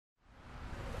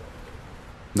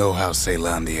Know how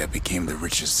Caelondia became the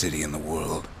richest city in the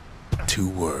world? 2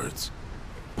 words.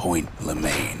 Point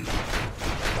Lemaign.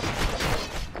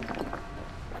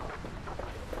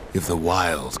 If the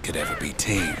wild could ever be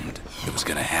tamed, it was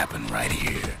gonna happen right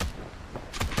here.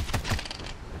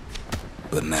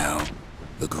 But now,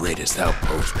 the greatest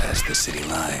outpost past the city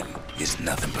line is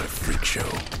nothing but a freak show.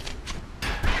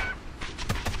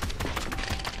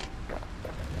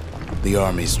 The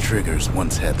army's triggers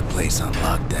once had the place on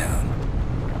lockdown.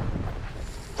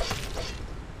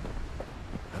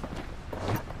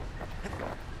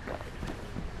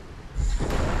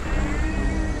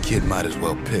 Kid might as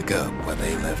well pick up where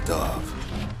they left off.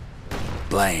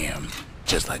 Blam!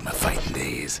 Just like my fighting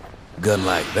days. Gun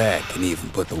like that can even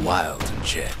put the wilds in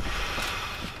check.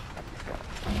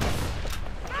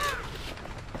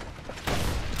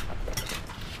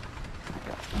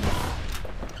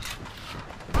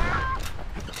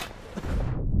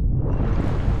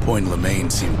 Point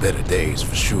Lemaign seen better days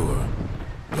for sure,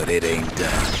 but it ain't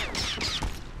done.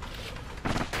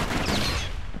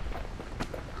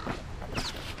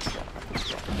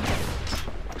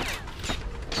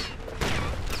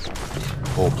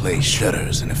 Whole place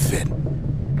shudders in a fit.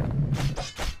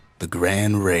 The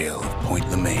grand rail of Point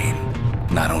Lemaign,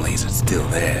 not only is it still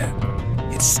there,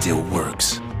 it still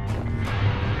works.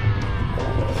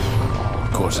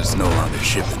 Of course, it's no longer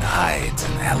shipping hides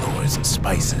and alloys and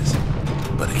spices,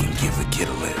 but it can give the kid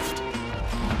a lift.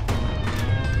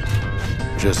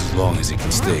 Just as long as he can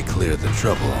stay clear of the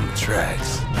trouble on the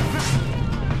tracks.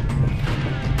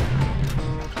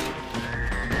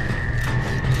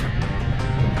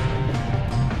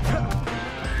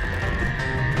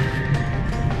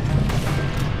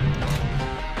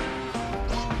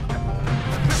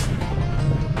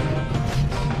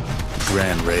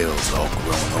 Grand rails all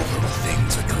grown over with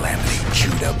things of calamity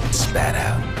chewed up and spat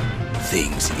out.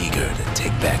 Things eager to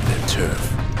take back their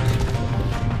turf.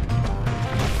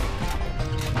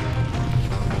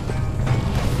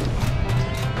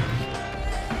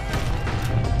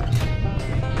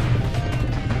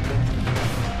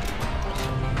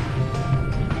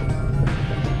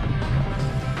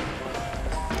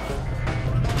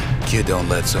 Kid don't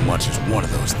let so much as one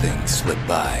of those things slip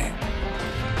by.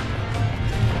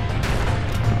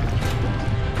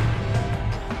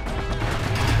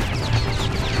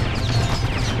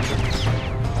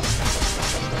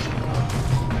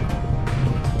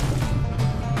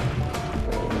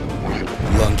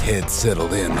 Lunkheads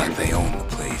settled in like they own the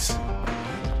place.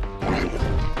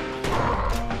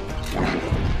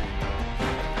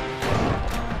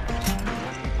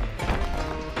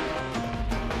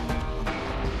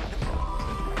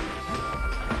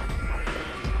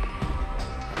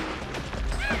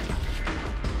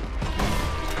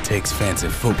 Takes fancy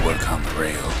footwork on the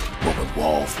rail, what with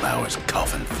wallflowers,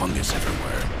 coughing fungus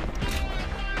everywhere.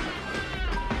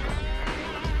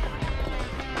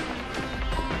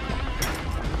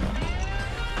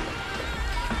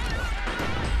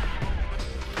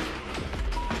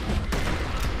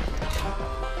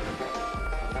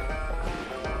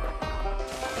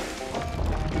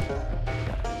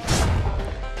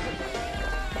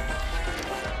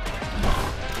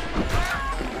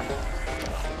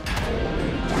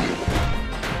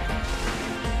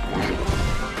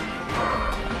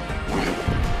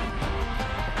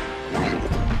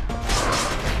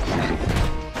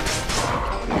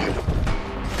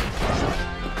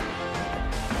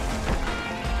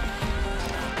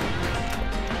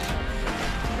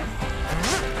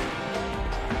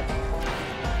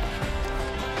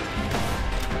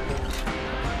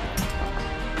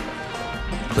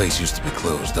 Place used to be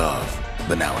closed off,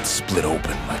 but now it's split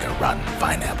open like a rotten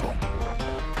pineapple.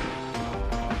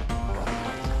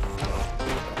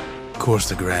 Of course,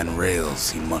 the Grand Rails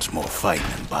seen much more fighting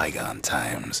in bygone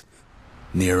times.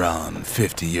 Near on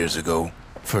 50 years ago,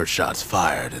 first shots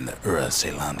fired in the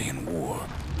Caelondian War.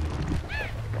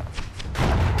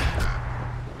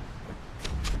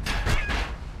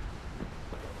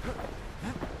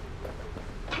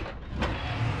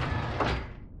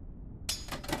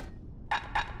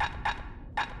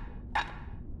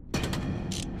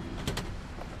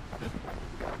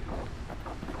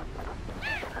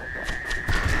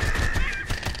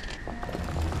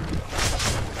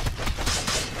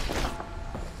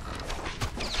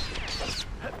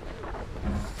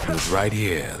 It was right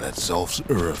here that Zolf's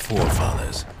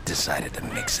forefathers decided to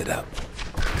mix it up.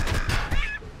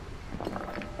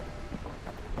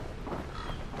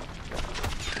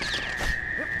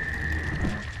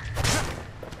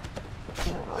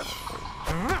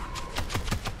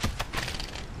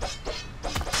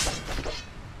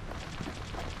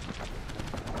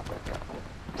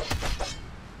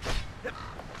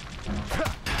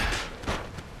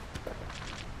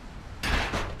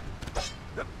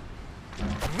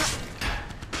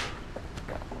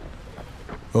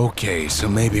 Okay, so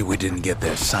maybe we didn't get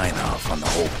their sign-off on the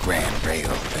whole Grand Rail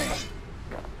thing.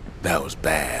 That was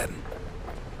bad.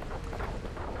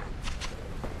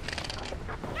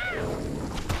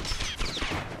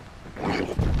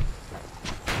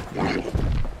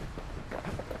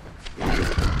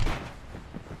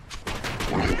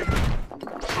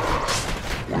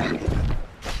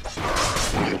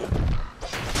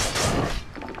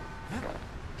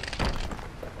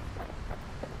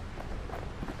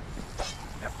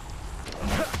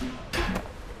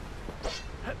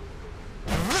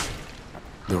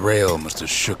 The rail must have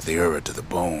shook the Ura to the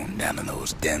bone down in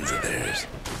those dens of theirs.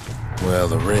 Well,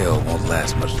 the rail won't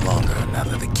last much longer now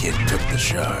that the kid took the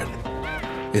shard.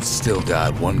 It's still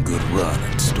got one good run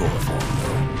in store for him,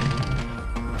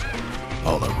 though.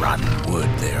 All the rotten wood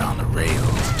there on the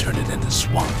rails turned it into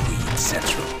swamp weed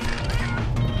central.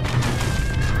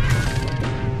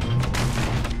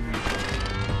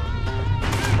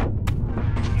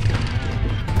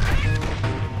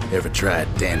 Ever tried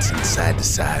dancing side to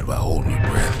side while holding your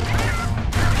breath?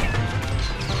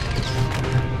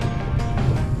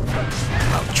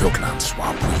 While choking on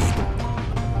swamp weed?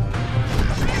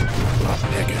 While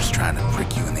peggers trying to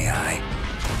prick you in the eye?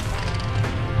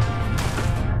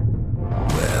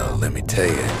 Well, let me tell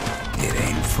you, it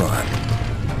ain't fun.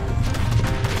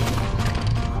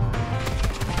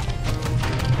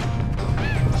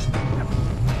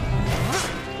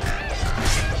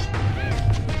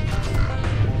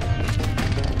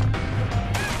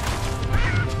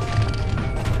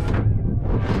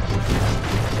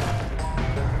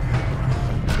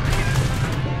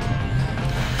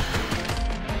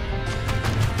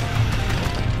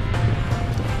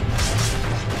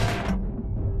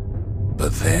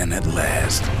 But then, at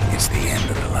last, it's the end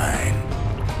of the line.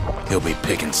 He'll be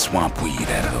picking swamp weed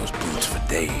out of those boots for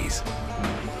days.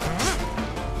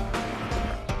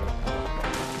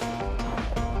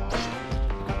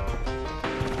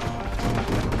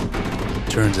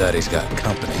 Turns out he's got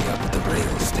company up at the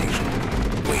rail station,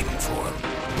 waiting for him.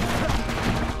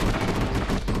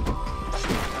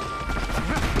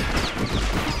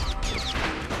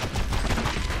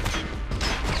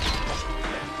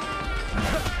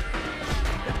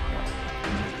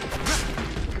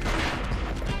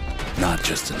 Not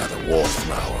just another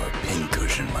wallflower or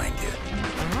pincushion, mind you.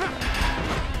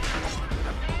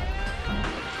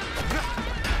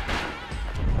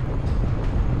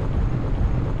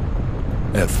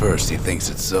 At first, he thinks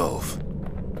it's Zulf.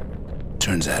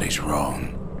 Turns out he's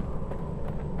wrong.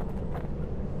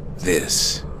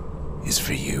 "This is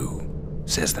for you,"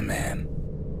 says the man.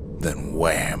 Then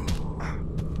wham!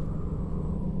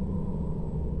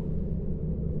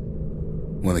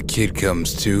 When the kid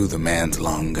comes to, the man's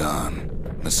long gone,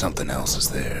 but something else is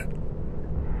there.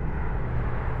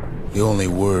 The only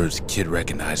words Kid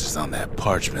recognizes on that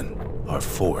parchment are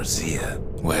for Zia.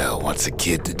 Well, what's a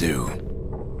kid to do?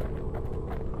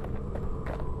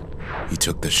 He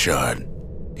took the shard,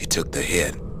 he took the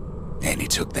hit, and he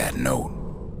took that note.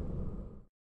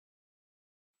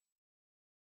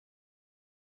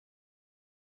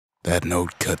 That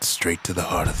note cuts straight to the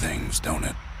heart of things, don't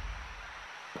it?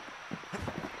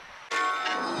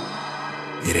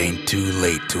 It ain't too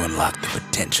late to unlock the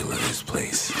potential of this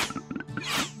place.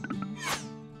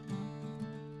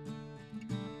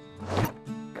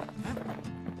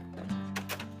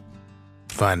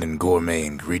 Finding gourmet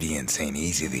ingredients ain't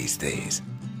easy these days,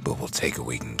 but we'll take what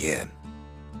we can get.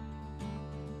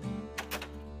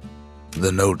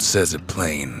 The note says it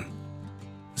plain.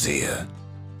 Zia,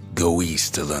 go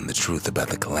east to learn the truth about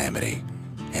the calamity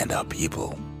and our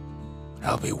people.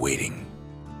 I'll be waiting.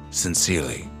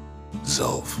 Sincerely,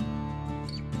 Zulf.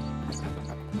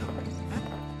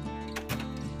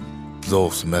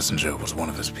 Zulf's messenger was one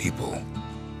of his people.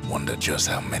 Wonder just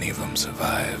how many of them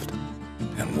survived,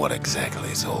 and what exactly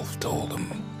Zulf told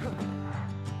him.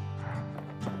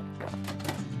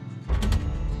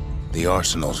 The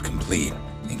arsenal's complete,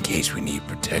 in case we need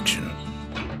protection.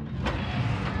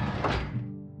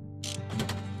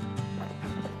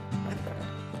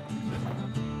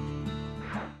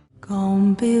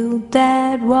 Gonna build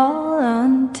that wall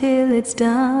until it's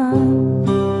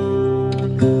done.